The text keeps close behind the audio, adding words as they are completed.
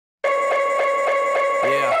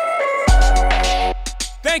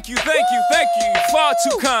Thank you, far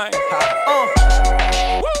too kind.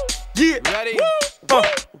 Yeah. Ready? Let's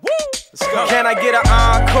go. Can I get an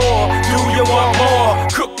encore? Do you want more?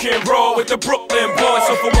 Cook and roll with the Brooklyn boys.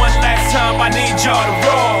 So for one last time, I need y'all to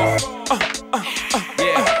roll.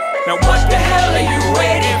 Now what the hell are you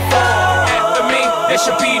waiting for? After me, there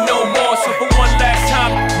should be no more. So for one last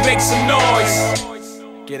time, make some noise.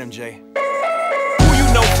 Get him, Jay. Who you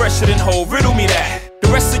know fresher than Ho? Riddle me that.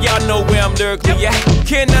 The rest of y'all know where I'm lyrically at.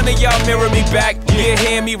 Can't none of y'all mirror me back. Yeah,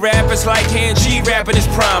 hear me rap, it's like Han G rapping his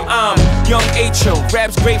prime. I'm young H.O.,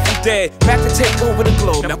 raps Grateful Dead. Back to take over the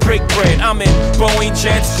globe, now break bread. I'm in Boeing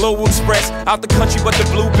Jets, Global Express. Out the country, but the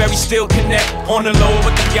blueberries still connect. On the low,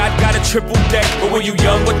 but the yacht got a triple deck. But when you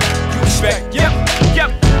young, what you expect? Yep.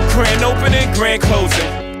 Grand opening, grand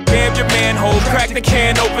closing. Grab your manhole, crack the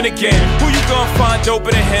can open again. Who you gonna find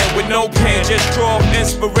open a hand with no pen? Just draw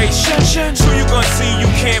inspiration. Who you gonna see you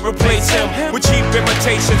can't replace him with cheap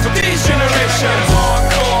imitations of these generations?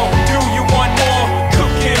 Encore, do you want more?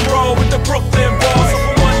 Cook and roll with the Brooklyn boys. So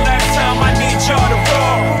for one last time, I need y'all to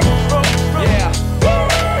roll. Yeah.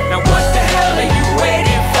 Now what the hell are you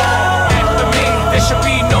waiting for? After me, there should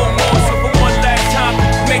be no more. So for one last time,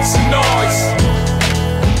 make some noise.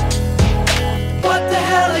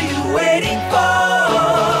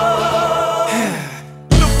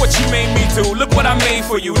 Look what I made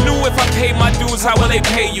for you. Knew if I paid my dues, how will they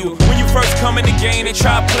pay you? When you first come in the game, they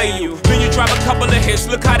try to play you. Then you drop a couple of hits,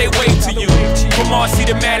 look how they wave to you. From RC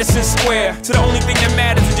to Madison Square, to the only thing that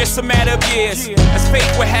matters is just a matter of years. As fate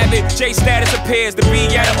would have it, J status appears to be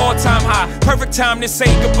at an all-time high. Perfect time to say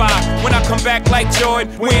goodbye. When I come back like Jordan,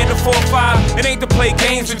 we're in the 4-5. It ain't to play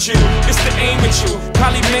games with you, it's to aim at you.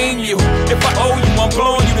 Probably maim you. If I owe you, I'm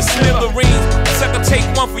blowing you to smithereens. Sucker, take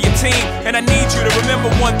one for your team, and I need you to remember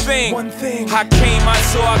one thing. I came, I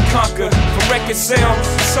saw, I conquered. From record sales,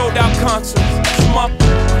 sold out concerts. Come up,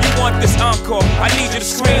 you want this encore? I need you to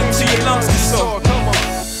scream till your lungs get sore.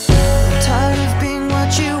 I'm tired of being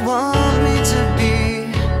what you want me to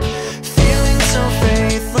be, feeling so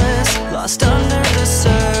faithless, lost under